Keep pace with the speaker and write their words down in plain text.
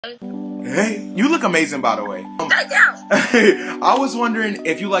Hey, you look amazing, by the way. Thank you. I was wondering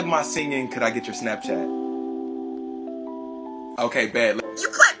if you like my singing, could I get your Snapchat? Okay, bad. You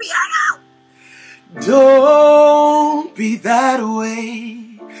play piano. Don't be that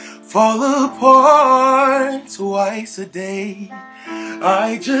way. Fall apart twice a day.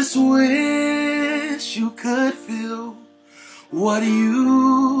 I just wish you could feel what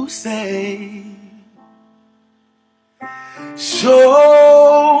you say.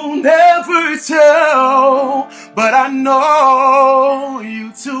 Show never tell, but I know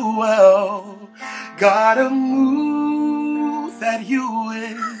you too well. Got a move that you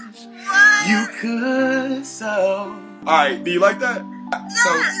wish you could sell. Alright, do you like that?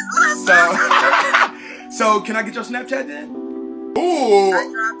 So can I get your Snapchat then? Ooh. I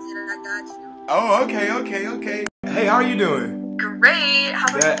dropped it and I got you. Oh, okay. Hey, how are you doing? Great. How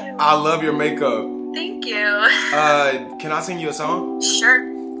about you? I love your makeup. Thank you. Can I sing you a song? Sure.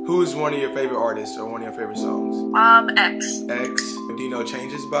 Who's one of your favorite artists or one of your favorite songs? X. X. Do you know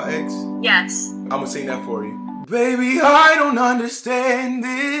Changes by X? Yes. I'm gonna sing that for you. Baby, I don't understand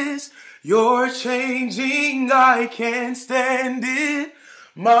this. You're changing, I can't stand it.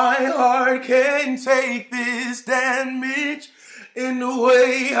 My heart can't take this damage. In the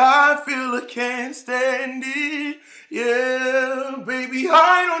way I feel, I can't stand it. Yeah, baby,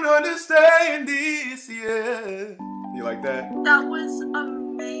 I don't understand this. Yeah. You like that? That was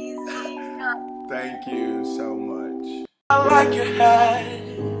amazing. Thank you so much. I like your hat.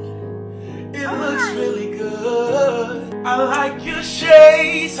 It looks really good. I like your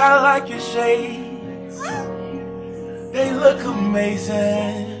shades. They look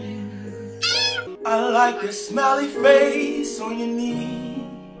amazing. I like your smiley face on your knee.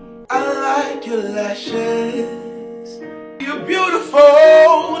 I like your lashes. You're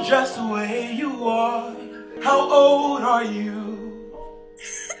beautiful just the way you are. How old are you?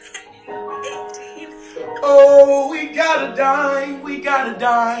 18. Oh, we gotta dine.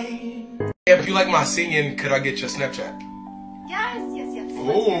 If you like my singing, could I get your Snapchat? Yes.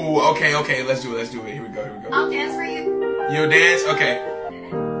 Oh, okay, let's do it. Here we go. I'll dance for you. You'll dance? Okay.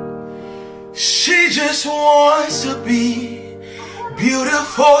 She just wants to be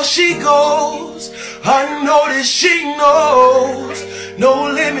beautiful, she goes. I know that she knows.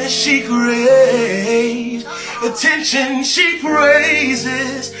 No limit she craves. Attention she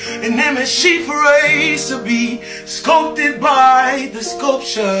praises. An image she prays to be sculpted by the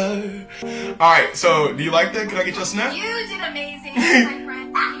sculpture. Alright, so do you like that? Can I get your snap? You did amazing, my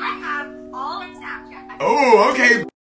friend. I have all of Snapchat. Oh, okay.